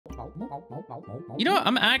You know what?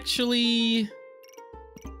 I'm actually...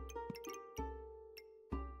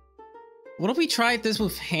 What if we tried this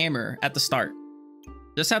with hammer at the start?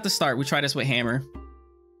 Just at the start, we try this with hammer.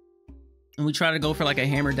 And we try to go for like a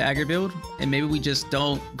hammer dagger build. And maybe we just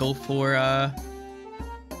don't go for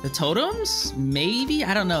the totems? Maybe?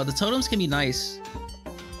 I don't know. The totems can be nice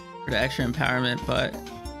for the extra empowerment, but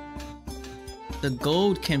the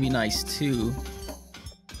gold can be nice too.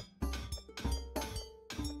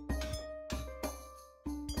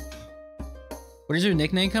 Where does your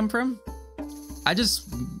nickname come from? I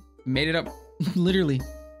just made it up, literally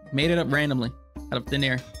made it up randomly out of thin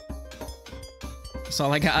air. That's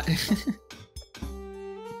all I got.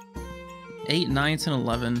 8, 9, 10,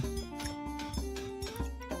 11.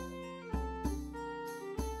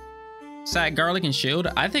 Sack, garlic, and shield.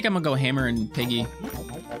 I think I'm gonna go hammer and piggy.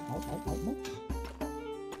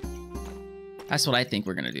 That's what I think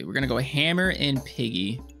we're gonna do. We're gonna go hammer and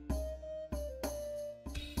piggy.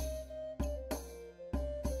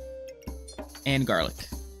 And garlic.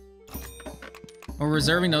 We're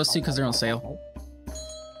reserving those two because they're on sale.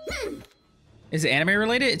 Is it anime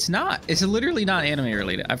related? It's not. It's literally not anime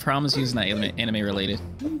related. I promise you it's not anime related.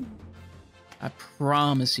 I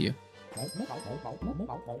promise you.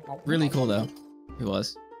 Really cool though. It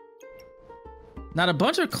was. Not a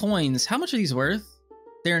bunch of coins. How much are these worth?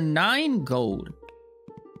 They're 9 gold.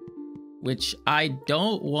 Which I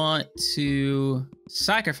don't want to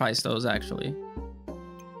sacrifice those actually.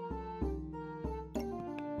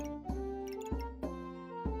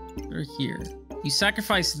 They're here. You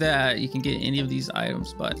sacrifice that, you can get any of these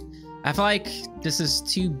items, but I feel like this is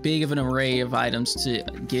too big of an array of items to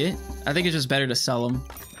get. I think it's just better to sell them,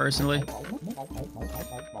 personally.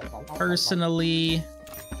 Personally,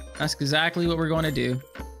 that's exactly what we're going to do.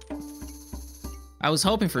 I was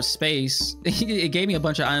hoping for space. It gave me a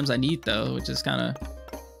bunch of items I need though, which is kind of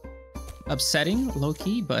upsetting,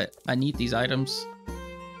 low-key, but I need these items.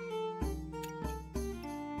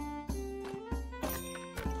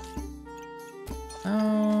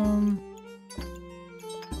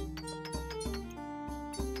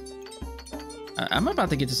 I'm about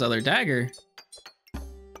to get this other dagger.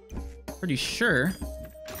 Pretty sure.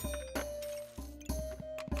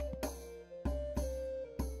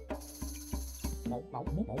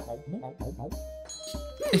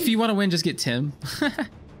 If you want to win, just get Tim. You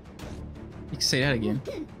can say that again.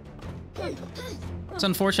 It's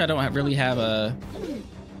unfortunate I don't really have a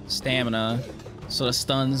stamina, so the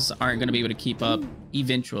stuns aren't going to be able to keep up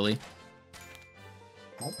eventually.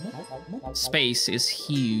 Space is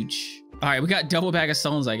huge. All right, we got double bag of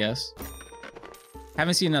stones, I guess.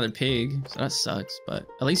 Haven't seen another pig, so that sucks, but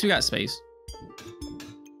at least we got space.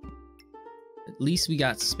 At least we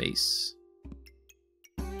got space.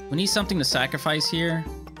 We need something to sacrifice here,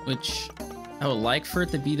 which I would like for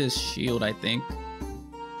it to be this shield, I think.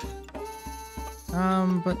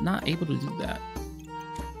 But not able to do that.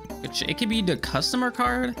 It could be the customer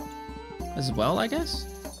card as well, I guess.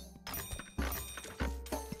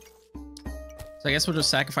 So I guess we'll just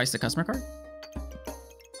sacrifice the customer card.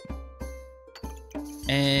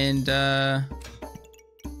 And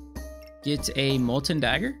get a molten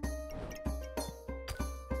dagger.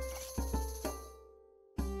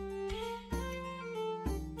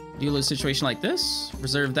 Deal with a situation like this.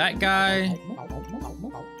 Reserve that guy.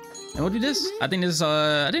 And we'll do this. I think this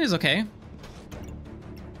is okay.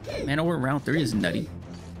 Man, over round 3 is nutty.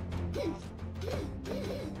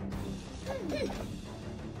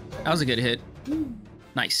 That was a good hit.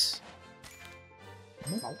 Nice.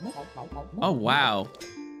 Oh, wow.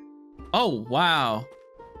 Oh, wow.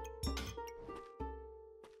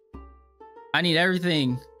 I need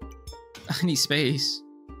everything. I need space.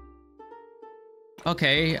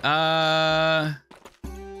 Okay,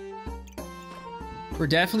 we're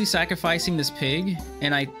definitely sacrificing this pig,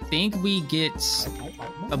 and I think we get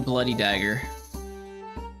a bloody dagger.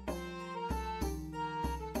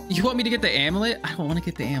 You want me to get the amulet? I don't want to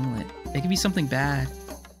get the amulet. It could be something bad.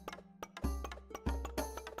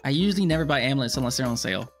 I usually never buy amulets unless they're on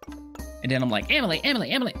sale. And then I'm like, amulet, amulet,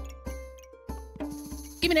 amulet.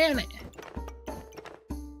 Give me the amulet.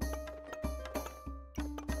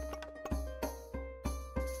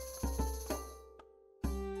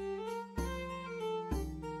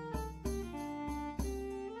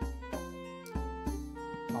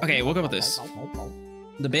 Okay, we'll go with this.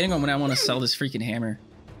 Debating on when I want to sell this freaking hammer.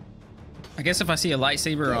 I guess if I see a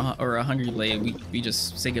lightsaber or a hungry blade, we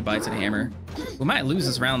just say goodbye to the hammer. We might lose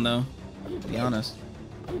this round though, to be honest.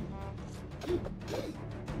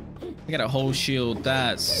 I got a whole shield.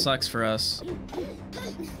 That sucks for us.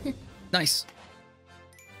 Nice.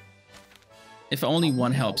 If only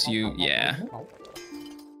one helps you, yeah.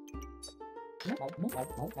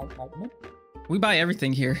 We buy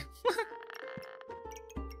everything here.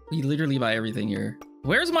 We literally buy everything here.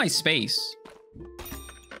 Where's my space?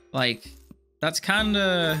 Like, that's kind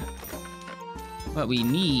of what we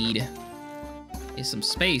need. Is some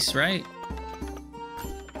space, right?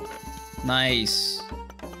 Nice.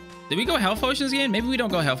 Did we go health potions again? Maybe we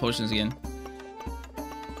don't go health potions again.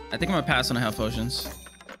 I think I'm gonna pass on the health potions.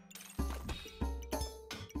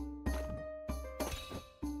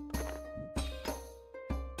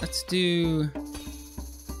 Let's do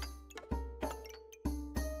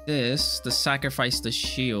this to sacrifice the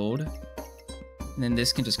shield. And then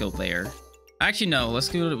this can just go there. Actually, no, let's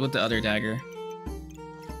go with the other dagger.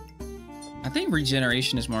 I think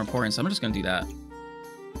regeneration is more important, so I'm just gonna do that.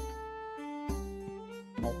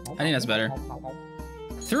 I think that's better.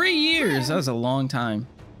 3 years! That was a long time.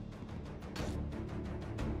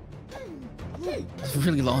 That's a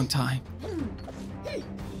really long time.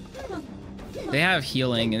 They have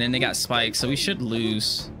healing, and then they got spikes, so we should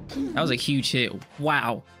lose. That was a huge hit.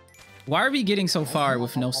 Wow. Why are we getting so far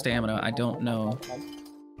with no stamina? I don't know.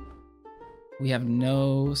 We have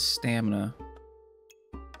no stamina.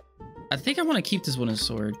 I think I want to keep this wooden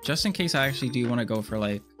sword, just in case I actually do want to go for,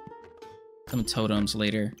 like, some totems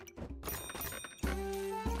later.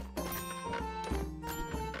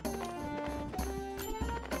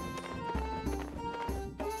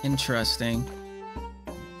 Interesting.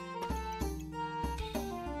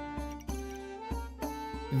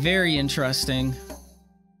 Very interesting.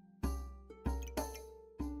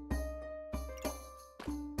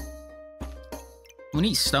 We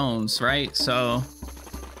need stones, right? So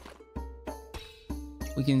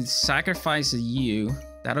we can sacrifice you.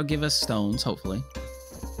 That'll give us stones, hopefully.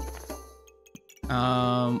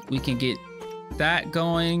 We can get that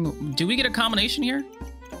going. Do we get a combination here?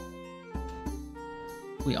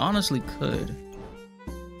 We honestly could.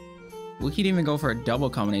 We could even go for a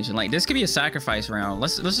double combination. Like, this could be a sacrifice round.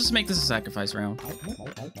 Let's just make this a sacrifice round.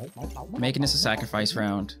 Making this a sacrifice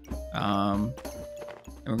round. And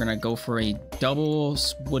we're gonna go for a double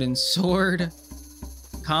wooden sword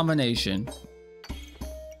combination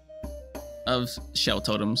of shell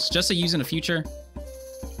totems, just to use in the future.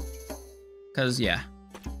 Cause yeah,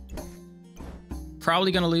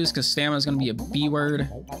 probably gonna lose because stamina is gonna be a B word.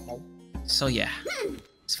 So yeah,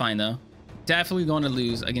 it's fine though. Definitely going to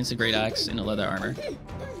lose against the great axe in the leather armor.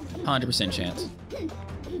 100% chance.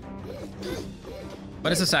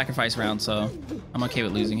 But it's a sacrifice round, so I'm okay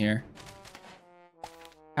with losing here.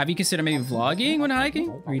 Have you considered maybe vlogging when hiking?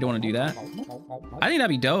 Or you don't want to do that? I think that'd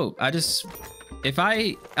be dope. I'm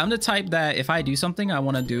the type that if I do something, I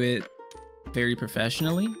want to do it very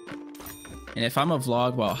professionally. And if I'm a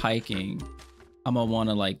vlog while hiking, I'm gonna want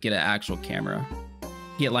to like get an actual camera.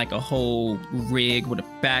 Get like a whole rig with a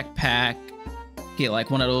backpack. Get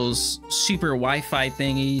like one of those super Wi-Fi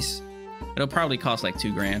thingies. It'll probably cost like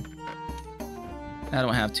 $2 grand. I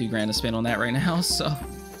don't have $2 grand to spend on that right now, so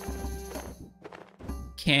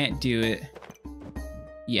can't do it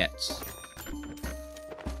yet.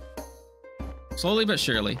 Slowly but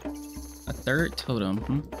surely. A third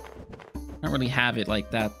totem. I don't really have it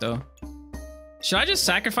like that though. Should I just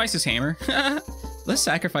sacrifice this hammer? Let's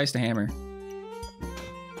sacrifice the hammer.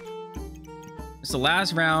 It's the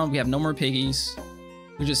last round. We have no more piggies.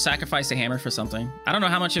 We just sacrifice the hammer for something. I don't know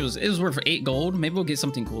how much it was. It was worth 8 gold. Maybe we'll get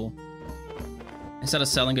something cool. Instead of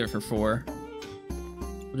selling it for 4.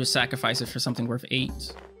 We'll just sacrifice it for something worth 8.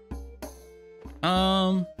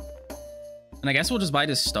 And I guess we'll just buy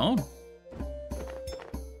this stone.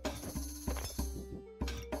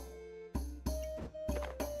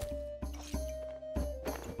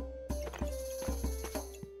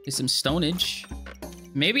 Get some stonage.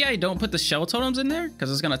 Maybe I don't put the shell totems in there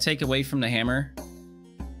because it's gonna take away from the hammer,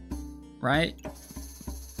 right?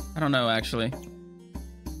 I don't know, actually.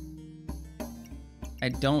 I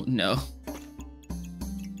don't know.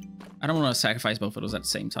 I don't want to sacrifice both of those at the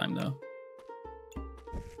same time, though.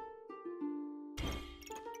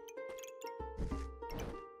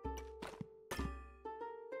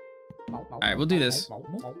 All right, we'll do this.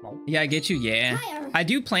 Yeah, I get you. Yeah, I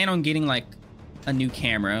do plan on getting like a new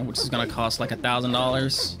camera, which is gonna cost like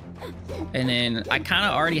 $1,000. And then I kind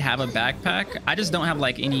of already have a backpack. I just don't have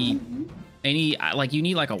like any like, you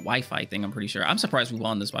need like a Wi-Fi thing, I'm pretty sure. I'm surprised we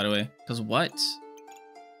won this, by the way, because what?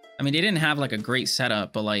 I mean, they didn't have like a great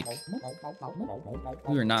setup, but like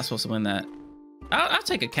we were not supposed to win that. I'll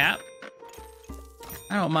take a cap.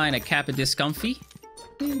 I don't mind a cap of discomfy.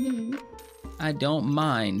 I don't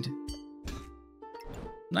mind.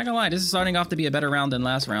 I'm not gonna lie, this is starting off to be a better round than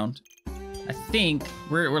last round. I think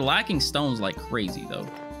we're lacking stones like crazy though.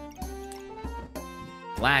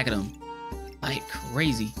 Lacking them like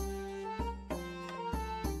crazy.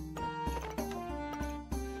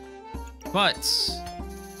 But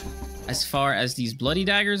as far as these bloody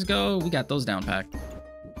daggers go, we got those down packed,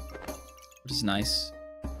 which is nice.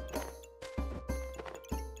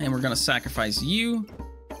 And we're gonna sacrifice you.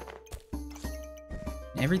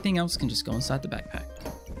 Everything else can just go inside the backpack.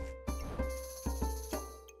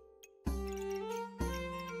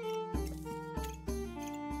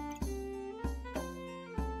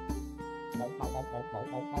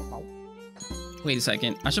 Wait a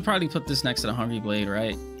second. I should probably put this next to the Hungry Blade,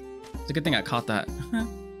 right? It's a good thing I caught that.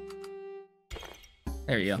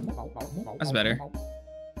 There you go. That's better.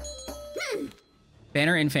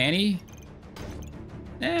 Banner and Fanny?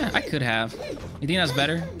 Eh, I could have. You think that's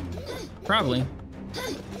better? Probably.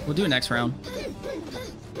 We'll do it next round.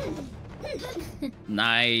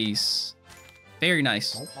 Nice. Very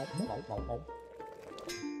nice.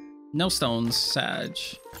 No stones, Sag.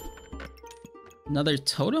 Another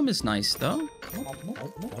totem is nice, though.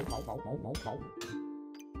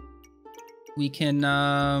 We can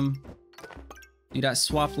do that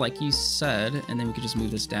swap like you said, and then we could just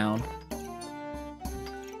move this down.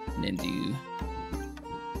 And then do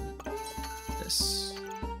this.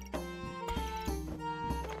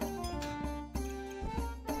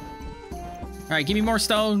 All right, give me more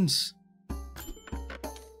stones.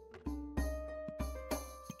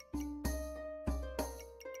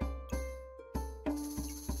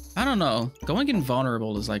 I don't know. Going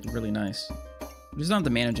invulnerable is like really nice. We just don't have the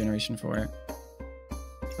mana generation for it.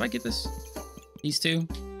 Do I get this? These two?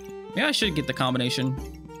 Maybe I should get the combination.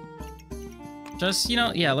 Just, you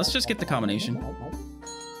know, yeah, let's just get the combination.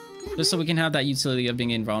 Just so we can have that utility of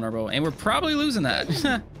being invulnerable. And we're probably losing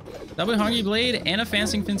that. Double Hungry Blade and a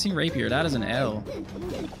Fencing Rapier. That is an L.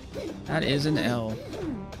 That is an L.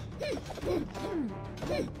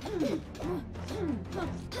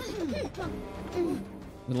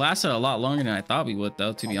 We lasted a lot longer than I thought we would,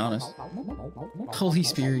 though, to be honest. Holy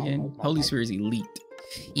Spear again. Holy Spear is elite.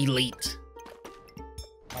 Elite.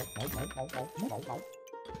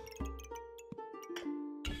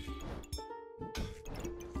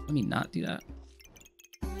 Let me not do that.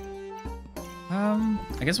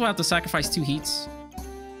 I guess we'll have to sacrifice 2 heats.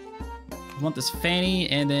 I want this Fanny,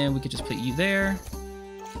 and then we could just put you there.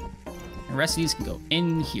 And the rest of these can go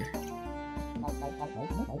in here.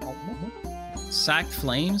 Sack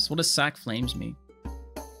Flames? What does Sack Flames mean?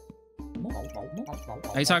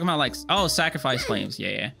 Are you talking about like... Oh, Sacrifice Flames.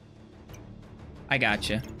 Yeah. I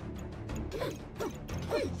gotcha.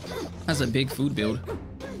 That's a big food build.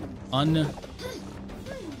 Unnamed?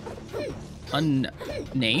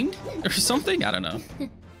 Or something? I don't know.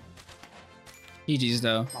 GG's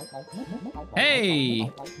though. Hey!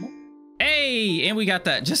 Hey! And we got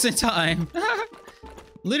that just in time.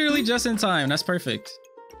 Literally just in time. That's perfect.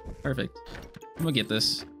 Perfect. I'm gonna get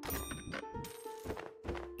this.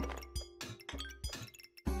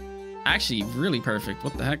 Actually, really perfect.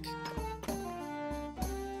 What the heck?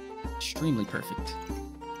 Extremely perfect.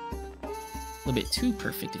 A little bit too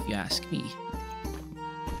perfect, if you ask me.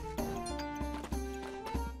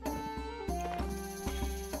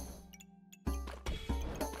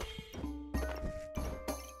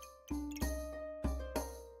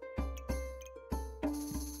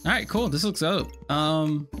 All right, cool. This looks dope.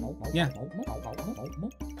 Yeah.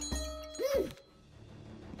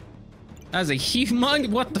 That's a humongous.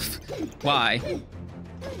 What the? Why?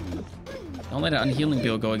 Don't let an unhealing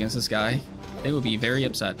build go against this guy. They will be very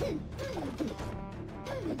upset.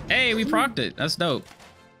 Hey, we procced it. That's dope.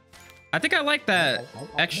 I think I like that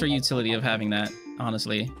extra utility of having that.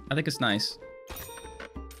 Honestly, I think it's nice.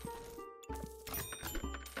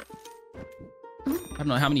 I don't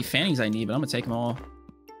know how many fannies I need, but I'm gonna take them all.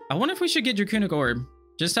 I wonder if we should get Draconic Orb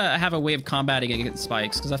just to have a way of combating against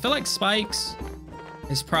spikes, because I feel like spikes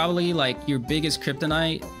is probably like your biggest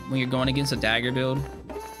kryptonite when you're going against a dagger build.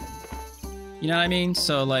 You know what I mean?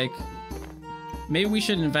 So like, maybe we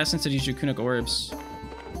should invest into these Draconic Orbs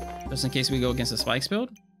just in case we go against a spikes build.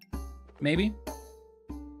 Maybe.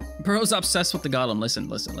 Bro's obsessed with the Golem.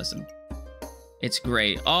 Listen. It's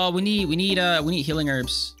great. Oh, we need healing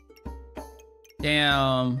herbs.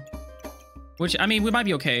 Damn. Which, I mean, we might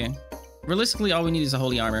be okay. Realistically, all we need is a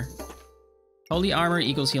Holy Armor. Holy Armor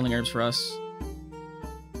equals healing herbs for us.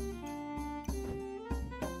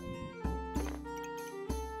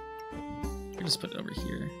 I'll just put it over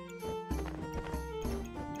here.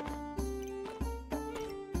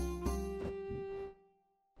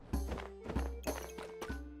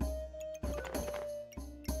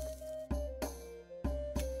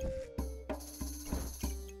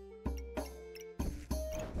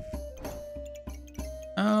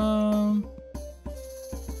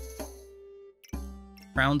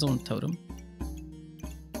 Crowns on totem.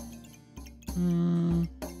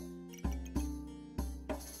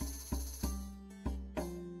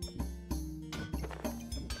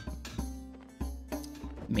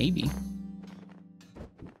 Maybe.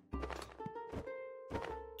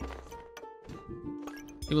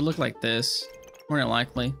 It would look like this. More than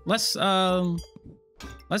likely. Let's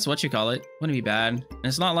what you call it. Wouldn't be bad. And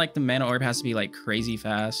it's not like the mana orb has to be like crazy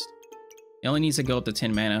fast. It only needs to go up to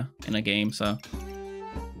 10 mana in a game, so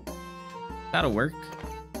that'll work.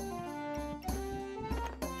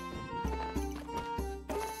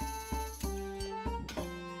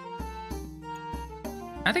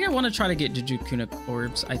 I think I want to try to get ꜱᴏᴘᴘᴏ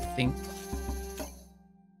orbs, I think.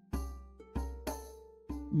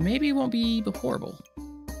 Maybe it won't be horrible.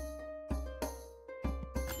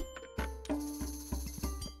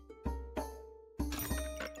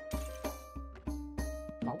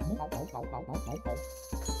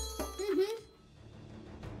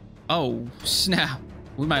 Oh, snap.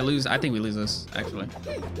 We might lose. I think we lose this, actually.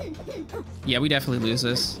 Yeah, we definitely lose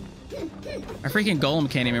this. Our freaking golem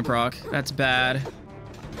can't even proc. That's bad.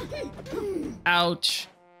 Ouch.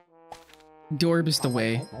 Dorb is the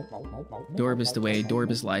way. Dorb is the way.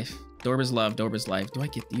 Dorb is life. Dorb is love. Dorb is life. Do I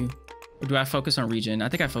get you? Or do I focus on regen? I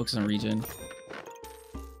think I focus on regen.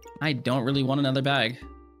 I don't really want another bag.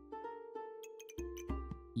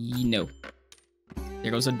 No.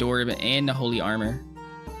 There goes a Dorb and the holy armor.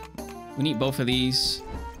 We need both of these.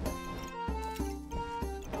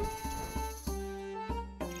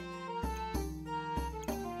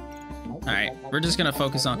 Alright, we're just gonna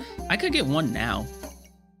focus on... I could get one now.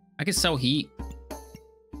 I could sell heat.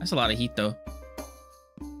 That's a lot of heat, though.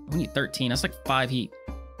 We need 13. That's like 5 heat.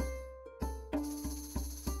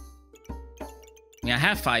 Yeah, I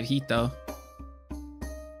have 5 heat, though.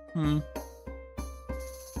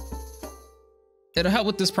 It'll help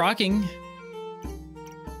with this procking.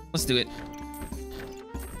 Let's do it.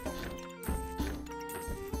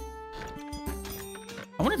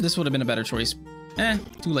 I wonder if this would have been a better choice.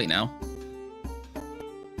 Too late now.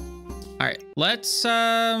 All right, let's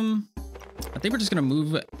I think we're just gonna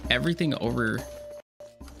move everything over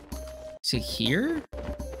to here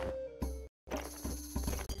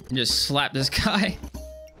and just slap this guy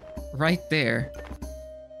right there.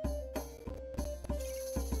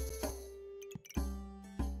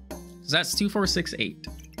 So that's 2, 4, 6, 8.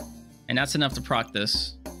 And that's enough to proc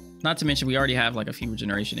this. Not to mention we already have like a few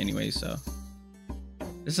regeneration anyway, so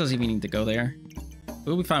this doesn't even need to go there.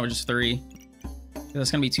 We'll be fine with just 3. That's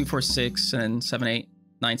gonna be 2, 4, 6, and 7, 8,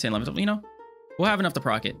 9, 10, 11. You know, we'll have enough to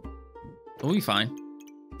proc it. We'll be fine.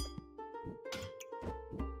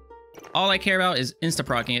 All I care about is insta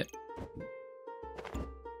procking it.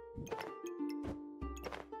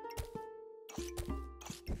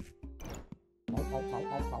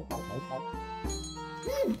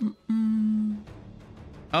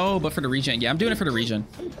 Oh, but for the regen. Yeah, I'm doing it for the regen.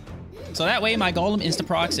 So that way my golem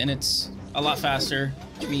insta-procs and it's a lot faster,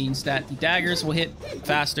 which means that the daggers will hit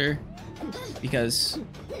faster because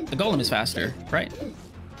the golem is faster, right?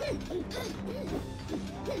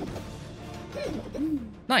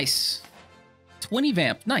 Nice. 20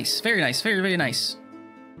 vamp. Nice. Very nice. Very, very nice.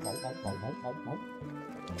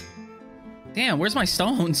 Damn, where's my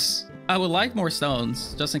stones? I would like more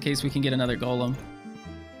stones, just in case we can get another golem.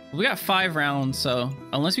 We got 5 rounds, so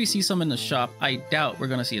unless we see some in the shop, I doubt we're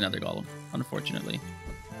gonna see another golem, unfortunately.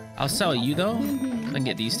 I'll sell you though, and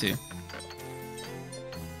get these 2.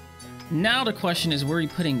 Now the question is, where are we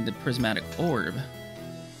putting the prismatic orb?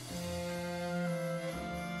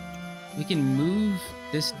 We can move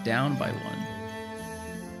this down by 1.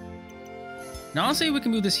 Now I'll say we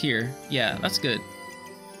can move this here. Yeah, that's good.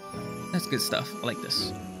 That's good stuff. I like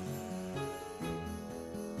this.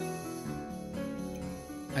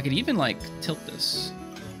 I could even like tilt this.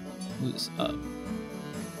 Move this up.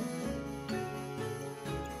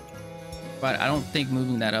 But I don't think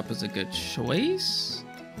moving that up is a good choice.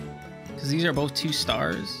 Because these are both 2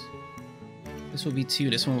 stars. This will be 2,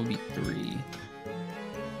 this one will be 3.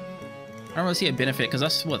 I don't really see a benefit because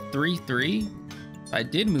that's what, 3, 3? If I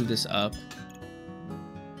did move this up,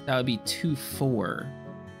 that would be 2, 4.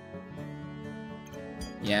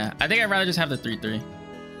 Yeah, I think I'd rather just have the 3, 3.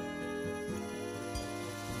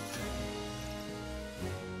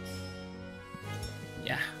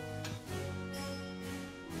 Yeah.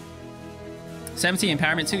 17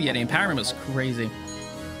 empowerment too. Yeah, the empowerment was crazy.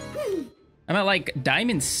 I'm at like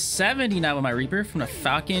diamond 70 now with my Reaper from the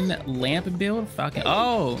Falcon Lamp build.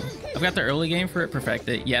 Oh, I've got the early game for it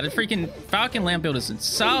perfected. Yeah, the freaking Falcon Lamp build is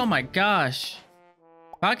insane. Oh my gosh.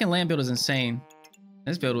 Falcon Lamp build is insane.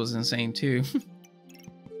 This build was insane too.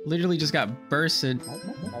 Literally just got bursted.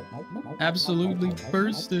 Absolutely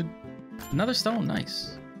bursted. Another stone,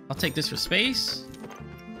 nice. I'll take this for space.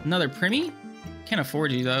 Another Primi. Can't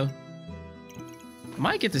afford you though. I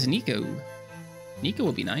might get this Nico. Nico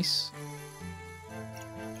would be nice.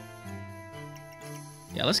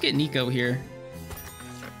 Yeah, let's get Nico here.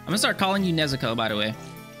 I'm gonna start calling you Nezuko, by the way.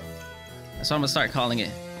 That's what I'm gonna start calling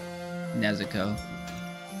it. Nezuko.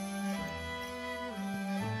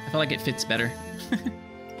 I feel like it fits better.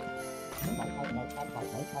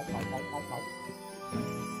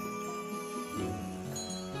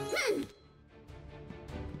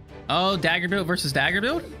 Oh, dagger build versus dagger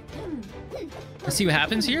build? Let's see what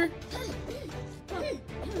happens here.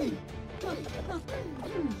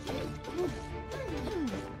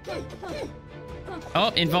 Oh,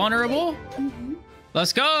 invulnerable.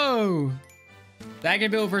 Let's go. Dagger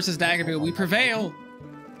build versus dagger build. We prevail.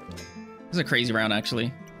 This is a crazy round,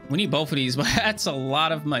 actually. We need both of these, but that's a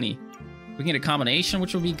lot of money. We can get a combination,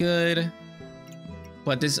 which will be good.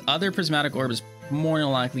 But this other prismatic orb is more than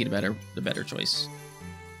likely the better choice.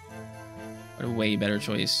 A way better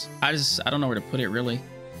choice. I don't know where to put it, really.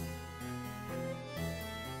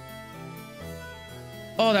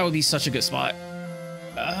 Oh, that would be such a good spot.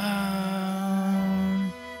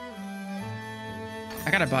 I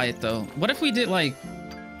gotta buy it though. What if we did like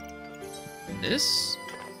this?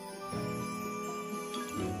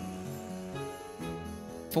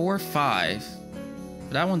 4, 5.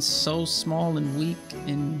 But that one's so small and weak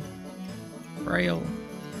and frail.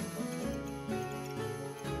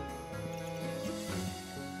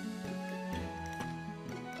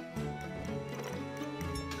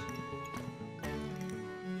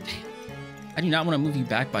 I do not want to move you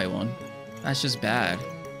back by 1. That's just bad.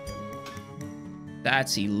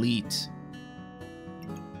 That's elite.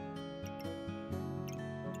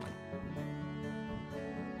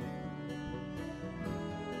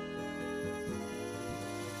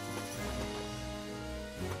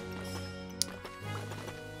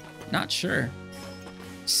 Not sure.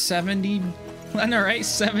 70. I know, right?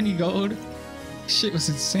 70 gold. Shit was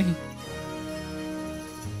insane.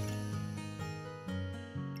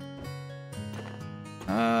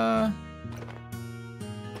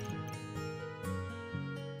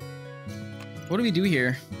 What do we do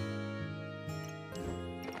here?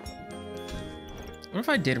 What if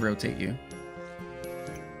I did rotate you?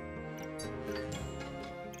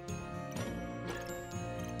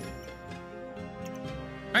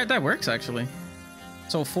 All right, that works actually.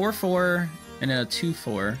 So 4-4 and then a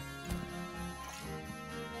 2-4.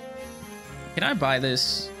 Can I buy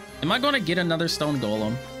this? Am I going to get another stone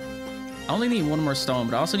golem? I only need 1 more stone,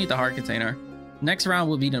 but I also need the heart container. Next round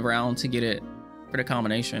will be the round to get it for the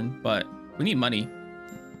combination, but we need money.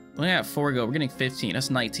 We only have 4 go. We're getting 15. That's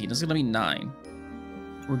 19. That's gonna be 9.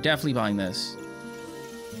 We're definitely buying this.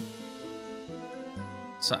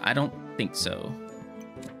 So I don't think so.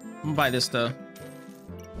 I'm gonna buy this though.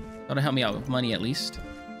 That'll help me out with money at least.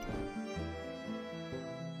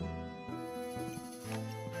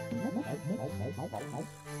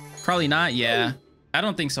 Probably not. Yeah, I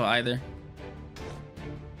don't think so either.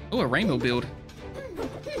 Oh, a rainbow build.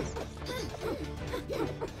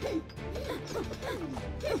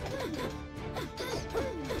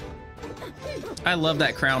 I love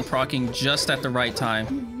that crown proccing just at the right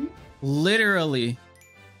time. Literally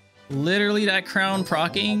that crown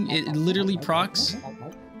proccing, it literally procs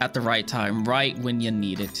at the right time, right when you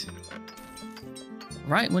need it.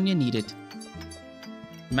 Right when you need it.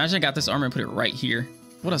 Imagine I got this armor and put it right here.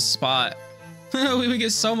 What a spot. We would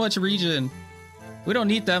get so much regen. We don't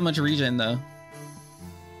need that much regen though.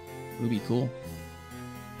 It would be cool.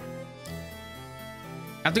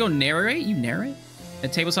 I have to go narrate? You narrate? A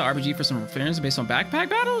tabletop RPG for some reference based on backpack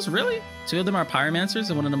battles? Really? 2 of them are pyromancers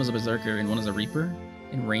and 1 of them is a berserker and 1 is a reaper.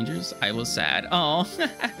 And rangers? I was sad. Oh,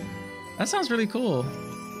 that sounds really cool.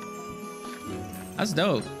 That's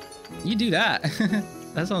dope. You do that.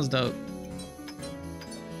 That sounds dope.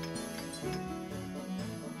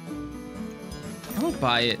 I'm gonna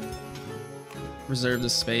buy it. Reserve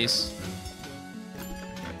this space.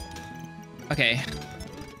 Okay.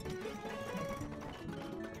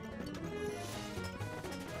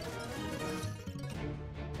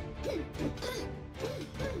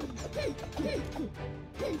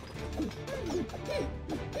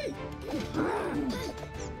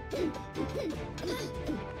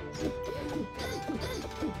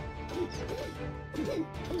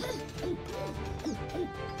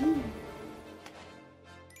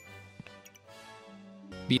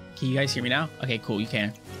 Can you guys hear me now? Okay, cool, you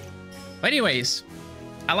can. But anyways,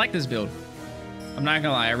 I like this build. I'm not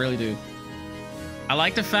gonna lie, I really do. I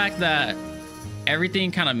like the fact that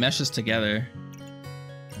everything kind of meshes together.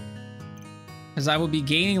 Because I will be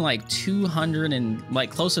gaining like 200 and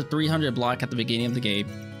like close to 300 block at the beginning of the game.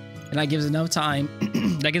 And that gives enough time.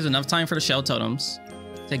 That gives enough time for the shell totems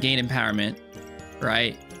to gain empowerment,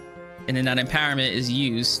 right? And then that empowerment is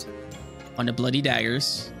used on the bloody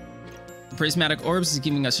daggers. Prismatic Orbs is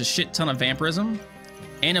giving us a shit ton of vampirism.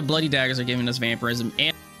 And the Bloody Daggers are giving us vampirism.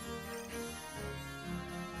 And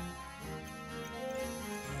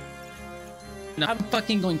I'm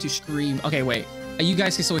fucking going to scream. Okay, wait. You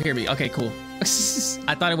guys can still hear me. Okay, cool.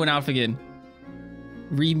 I thought it went off again.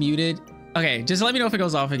 Remuted. Okay, just let me know if it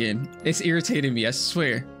goes off again. It's irritating me, I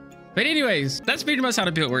swear. But anyways, that's pretty much how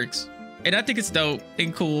the build works. And I think it's dope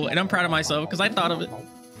and cool. And I'm proud of myself because I thought of it.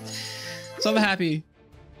 So I'm happy.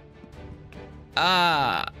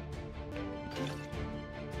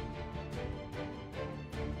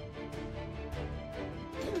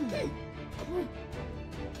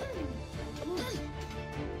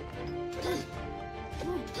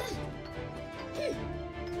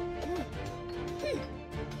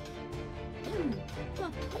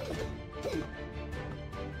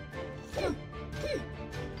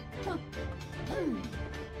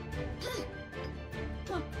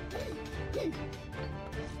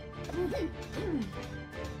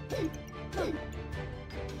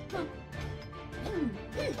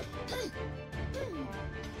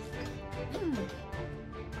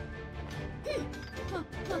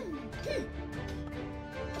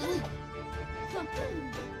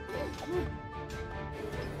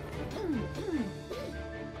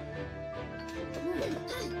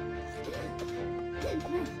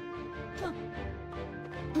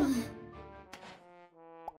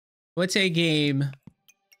 What's a game?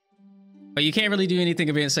 But you can't really do anything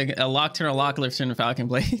against like a lock turn or lock lifter and Falcon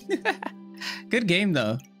Blade. Good game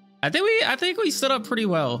though. I think we stood up pretty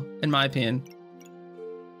well, in my opinion.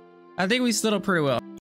 I think we stood up pretty well.